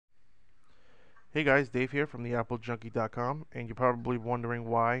Hey guys, Dave here from theAppleJunkie.com, and you're probably wondering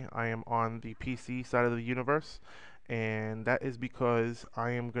why I am on the PC side of the universe, and that is because I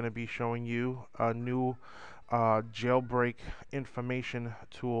am going to be showing you a new jailbreak information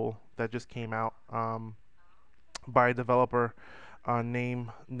tool that just came out by a developer named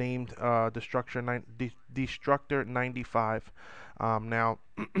Destructor 95. Now,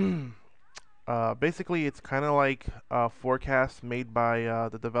 basically, it's kind of like a forecast made by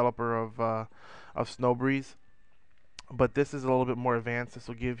the developer of Snowbreeze, but this is a little bit more advanced. This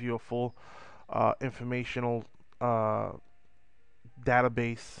will give you a full informational uh,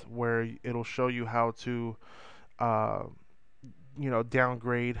 database where it'll show you how to, uh,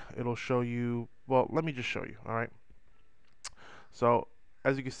 downgrade. It'll show you. Well, let me just show you. All right. So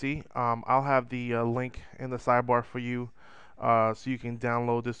as you can see, I'll have the link in the sidebar for you, so you can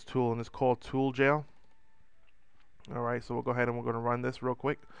download this tool, and it's called Tool Jail. All right. So we'll go ahead and we're going to run this real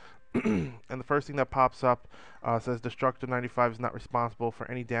quick. And the first thing that pops up says Destructor 95 is not responsible for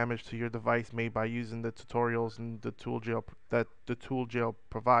any damage to your device made by using the tutorials and the tool jail that the tool jail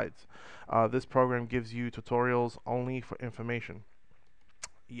provides. This program gives you tutorials only for information.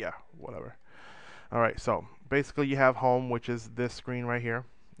 Yeah, whatever. All right, so basically you have home, which is this screen right here.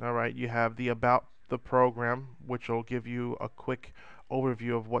 All right, you have the about the program, which will give you a quick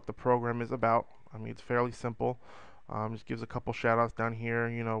overview of what the program is about. I mean, it's fairly simple. Just gives a couple shout outs down here,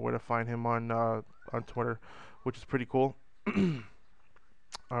 where to find him on Twitter, which is pretty cool. All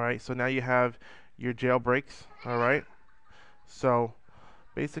right, so now you have your jailbreaks. All right, so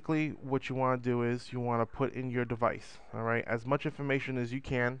basically what you want to do is you want to put in your device. All right, as much information as you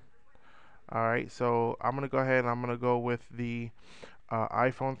can. All right, so I'm gonna go ahead and I'm gonna go with the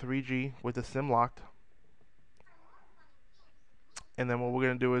iPhone 3G with the SIM locked, and then what we're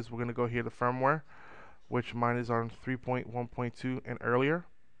gonna do is we're gonna go here to firmware, which mine is on 3.1.2 and earlier.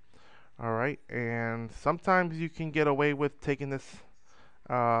 All right, and sometimes you can get away with taking this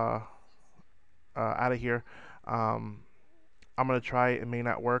uh, out of here. Um, I'm gonna try it. It may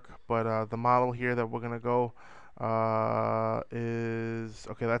not work, but the model here that we're gonna go is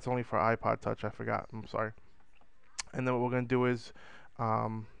okay. That's only for iPod Touch. I forgot. I'm sorry. And then what we're gonna do is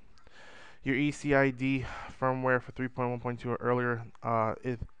um, your ECID firmware for 3.1.2 or earlier.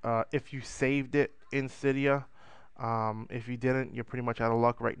 If you saved it in Cydia, if you didn't, you're pretty much out of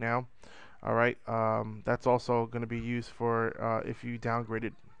luck right now. All right. That's also going to be used for if you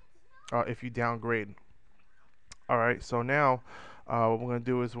downgrade. All right. So now, what we're going to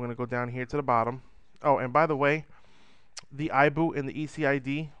do is we're going to go down here to the bottom. Oh, and by the way, the iBoot and the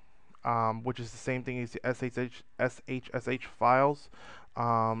ECID, which is the same thing as the SHSH files.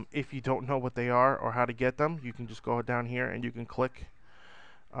 If you don't know what they are or how to get them, you can just go down here and you can click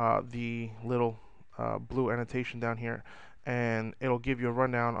the little blue annotation down here, and it'll give you a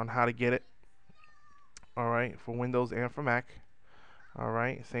rundown on how to get it. All right, for Windows and for Mac. All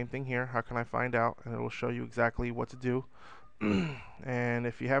right, same thing here. How can I find out? And it will show you exactly what to do. And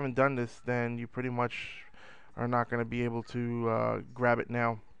if you haven't done this, then you pretty much are not going to be able to grab it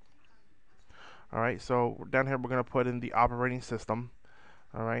now. All right, so down here we're going to put in the operating system.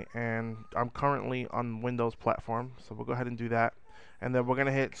 All right, and I'm currently on Windows platform, so we'll go ahead and do that. And then we're going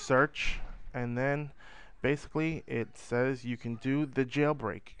to hit search, and then basically it says you can do the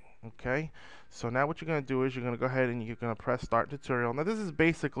jailbreak. Okay, so now what you're going to do is you're going to go ahead and you're going to press start tutorial. Now this is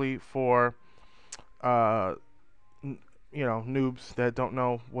basically for uh, noobs that don't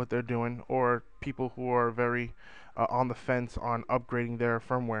know what they're doing, or people who are very on the fence on upgrading their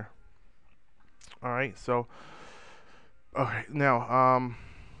firmware. All right, so okay, now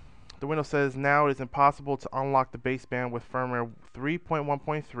the window says now it is impossible to unlock the baseband with firmware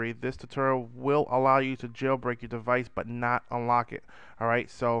 3.1.3. This tutorial will allow you to jailbreak your device but not unlock it. All right,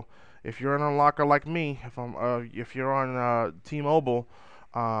 so if you're an unlocker like me, if you're on T-Mobile,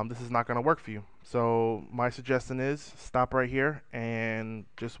 this is not going to work for you. So my suggestion is stop right here and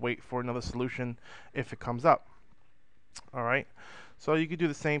just wait for another solution if it comes up. All right. So you can do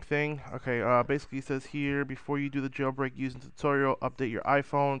the same thing. Okay, basically it says here, before you do the jailbreak using the tutorial, update your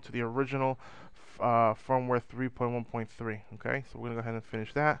iPhone to the original firmware 3.1.3. Okay, so we're going to go ahead and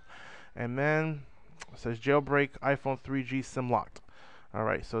finish that. And then it says jailbreak iPhone 3G SIM locked. All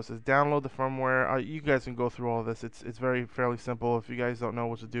right, so it says download the firmware. You guys can go through all of this. It's fairly simple. If you guys don't know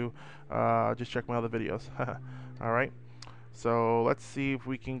what to do, just check my other videos. All right, so let's see if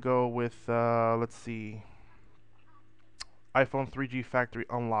we can go with, let's see, iPhone 3G factory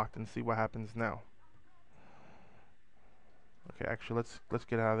unlocked and see what happens now. Okay, actually let's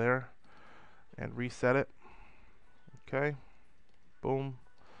get out of there and reset it. Okay, boom.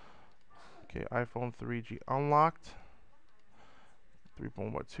 Okay, iPhone 3G unlocked.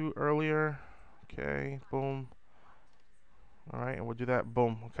 3.12 earlier. Okay, boom. All right, and we'll do that.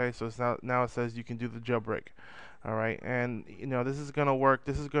 Boom. Okay, so it's now it says you can do the jailbreak. All right, and this is gonna work.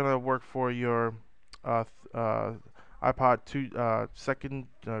 This is gonna work for your iPod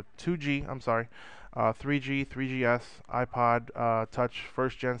 2G. I'm sorry, 3G, 3GS, iPod Touch,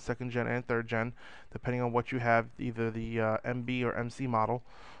 first gen, second gen, and third gen, depending on what you have, either the MB or MC model.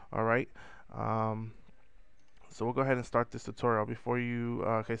 All right. Um, so we'll go ahead and start this tutorial before you,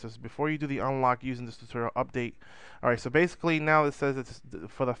 okay, so before you do the unlock using this tutorial update. All right, so basically now it says it's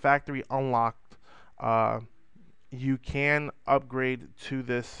for the factory unlocked, you can upgrade to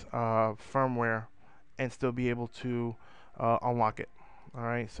this firmware and still be able to unlock it. All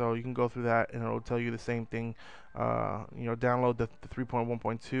right, so you can go through that and it'll tell you the same thing. Download the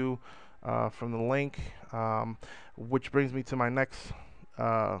 3.1.2 from the link, which brings me to my next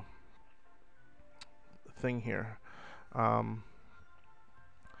thing here.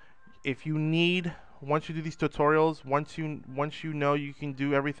 If you need, once you do these tutorials, once you know you can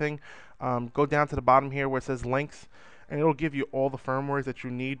do everything, go down to the bottom here where it says links, and it'll give you all the firmwares that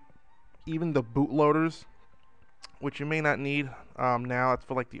you need, even the bootloaders, which you may not need now. It's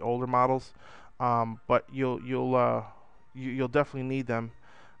for like the older models, but you'll definitely need them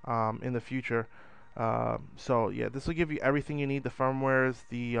in the future. So yeah, this will give you everything you need: the firmwares,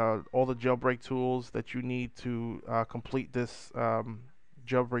 the all the jailbreak tools that you need to complete this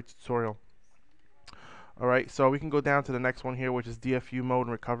jailbreak tutorial. Alright, so we can go down to the next one here, which is DFU mode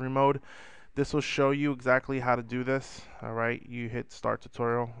and recovery mode. This will show you exactly how to do this. Alright, you hit start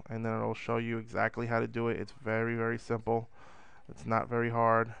tutorial and then it'll show you exactly how to do it. It's very, very simple. It's not very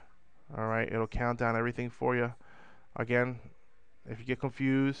hard. Alright, it'll count down everything for you. Again, if you get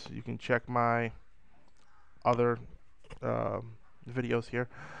confused, you can check my other videos here.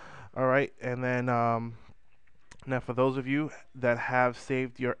 Alright, and then now for those of you that have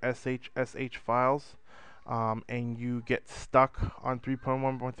saved your SHSH files, and you get stuck on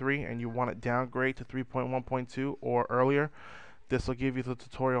 3.1.3 and you want to downgrade to 3.1.2 or earlier, this will give you the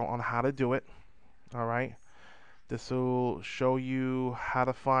tutorial on how to do it. Alright, this will show you how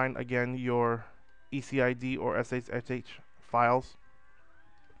to find, again, your ECID or SHSH files.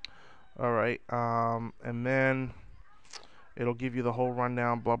 Alright, and then it'll give you the whole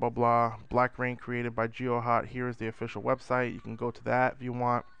rundown, blah blah blah. Black Rain created by GeoHot. Here is the official website. You can go to that if you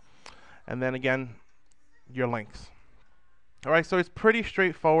want. And then again, your links. All right, so it's pretty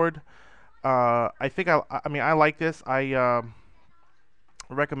straightforward. I think I mean I like this. I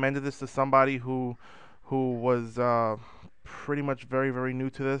recommended this to somebody who was pretty much very new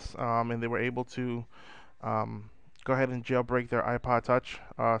to this, and they were able to go ahead and jailbreak their iPod Touch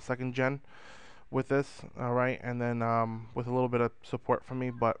second gen with this. All right, and then with a little bit of support from me,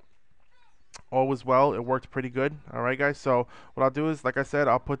 but all was well. It worked pretty good. All right, guys. So what I'll do is, like I said,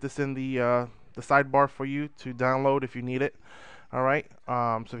 I'll put this in the sidebar for you to download if you need it. All right.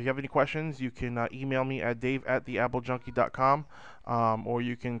 So if you have any questions, you can email me at dave@theapplejunkie.com, or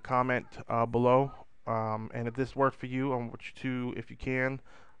you can comment below. And if this worked for you, I want you to, if you can,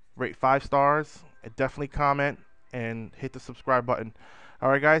 rate 5 stars. Definitely comment and hit the subscribe button. All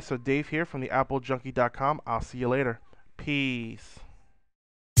right, guys. So Dave here from theapplejunkie.com. I'll see you later. Peace.